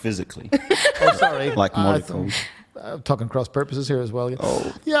 not physically. Oh, sorry. Like molecules. Talking cross purposes here as well.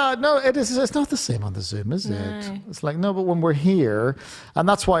 Oh. Yeah, no, it is. It's not the same on the Zoom, is it? It's like, no, but when we're here, and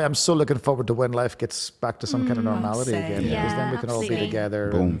that's why I'm so looking forward to when life gets back to some kind of normality again, because then we can all be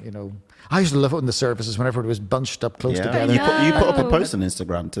together. And, I used to love it in the services when everybody was bunched up close together. You put up a post on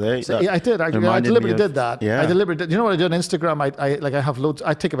Instagram today. Yeah, I did. I deliberately did that. Yeah. I deliberately did. You know what I do on Instagram? I have loads.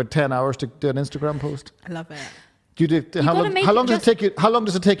 I take about 10 hours to do an Instagram post. I love it. How long does it take you? How long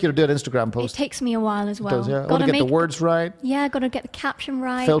does it take you to do an Instagram post? It takes me a while as well. It does, yeah. Got to get the words right. Yeah, got to get the caption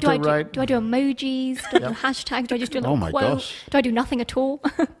right. Filter right. Do I do emojis? Do I do hashtags? Do I just do a little quote? Gosh. Do I do nothing at all?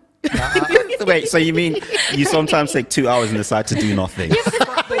 Wait, so you mean you sometimes take 2 hours and decide to do nothing?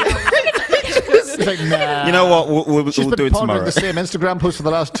 Like, nah. You know what? We'll do it tomorrow. The same Instagram post for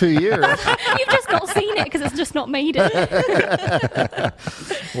the last 2 years. You've just not seen it because it's just not made it.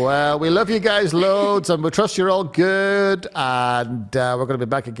 Well, we love you guys loads, and we trust you're all good. And we're going to be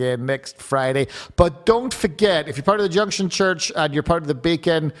back again next Friday. But don't forget, if you're part of the Junction Church and you're part of the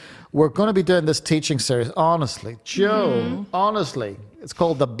Beacon, we're going to be doing this teaching series. Honestly, Joe, honestly. It's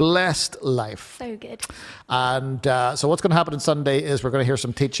called The Blessed Life. So good. And so what's going to happen on Sunday is we're going to hear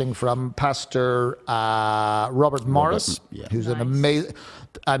some teaching from Pastor Robert Morris, who's an amazing...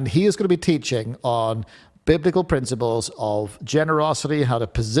 And he is going to be teaching on biblical principles of generosity, how to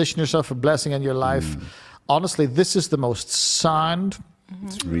position yourself for blessing in your life. Honestly, this is the most sound.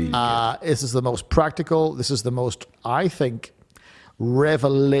 It's really this is the most practical. This is the most, I think,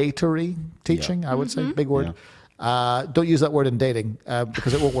 revelatory teaching, I would say. Big word. Yeah. Don't use that word in dating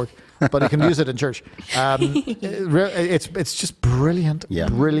because it won't work, but you can use it in church. It's just brilliant,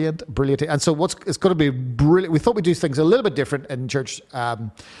 brilliant. And so it's going to be brilliant. We thought we'd do things a little bit different in church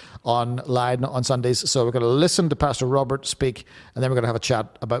online on Sundays. So we're going to listen to Pastor Robert speak, and then we're going to have a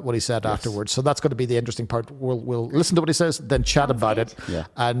chat about what he said afterwards. So that's going to be the interesting part. We'll listen to what he says, then chat about it,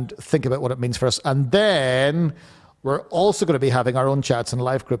 and think about what it means for us. And then... we're also going to be having our own chats and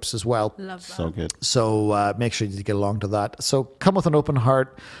live groups as well. Love that. so good. So make sure you get along to that. So come with an open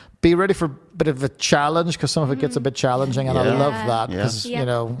heart. Be ready for a bit of a challenge because some of it gets a bit challenging, and I love that because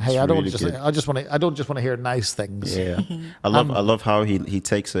hey, I don't just want to hear nice things. Yeah, I love how he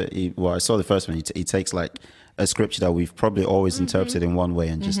takes it. I saw the first one. He takes like a scripture that we've probably always interpreted in one way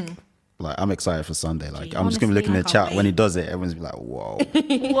and just. Like, I'm excited for Sunday. Like, I'm just going to be looking in the chat. When he does it, everyone's be like, whoa.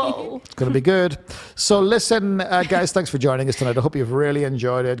 Whoa. It's going to be good. So listen, guys, thanks for joining us tonight. I hope you've really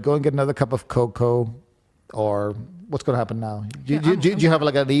enjoyed it. Go and get another cup of cocoa, or what's going to happen now? Do you have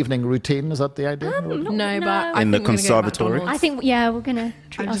like an evening routine? Is that the idea? No, but I in the think we're gonna get conservatory? McDonald's. I think, we're going to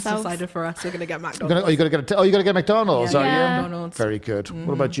treat I've just ourselves. decided for us, we're going to get McDonald's. You got to get McDonald's, are you? McDonald's. Very good.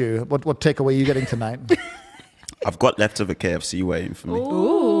 What about you? What takeaway are you getting tonight? I've got leftover KFC waiting for me.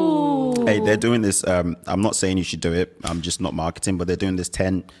 Ooh. Hey, they're doing this. I'm not saying you should do it. I'm just not marketing, but they're doing this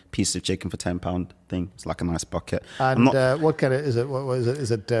 10 pieces of chicken for £10 thing. It's like a nice bucket. And what kind of is it? What is it? Is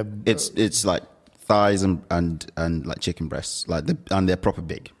it? It's like thighs and like chicken breasts, and they're proper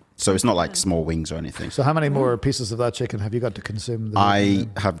big. So it's not like small wings or anything. So how many more pieces of that chicken have you got to consume? I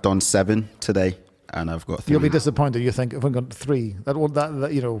have done 7 today, and I've got 3. You'll be disappointed. You think if I've got 3,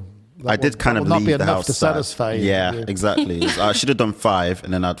 that you know. I did kind of leave the house to satisfy you. Yeah, exactly. I should have done 5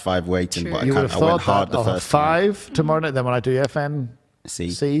 and then I had 5 waiting, but you I went hard that, the first 5 time. tomorrow night. Then when I do FN,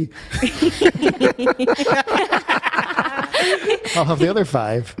 C. I'll have the other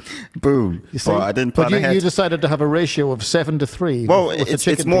 5. Boom. You see? Well, I didn't plan ahead. You decided to have a ratio of 7 to 3. Well,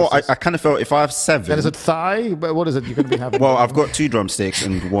 it's more. I kind of felt if I have 7. Then is it thigh? What is it you're going to be having? Well, I've got 2 drumsticks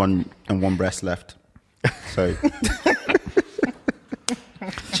and one breast left. So.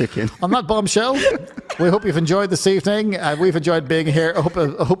 Chicken. On that bombshell, We hope you've enjoyed this evening. We've enjoyed being here. I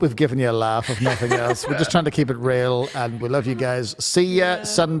hope we've given you a laugh, if nothing else. We're just trying to keep it real, and we love you guys. See ya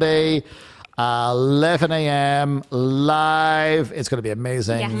Sunday, 11 a.m. live. It's going to be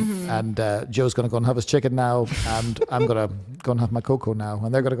amazing. Yes. And Joe's going to go and have his chicken now, and I'm going to go and have my cocoa now,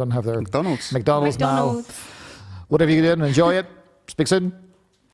 and they're going to go and have their McDonald's now. Whatever you do, enjoy it. Speak soon.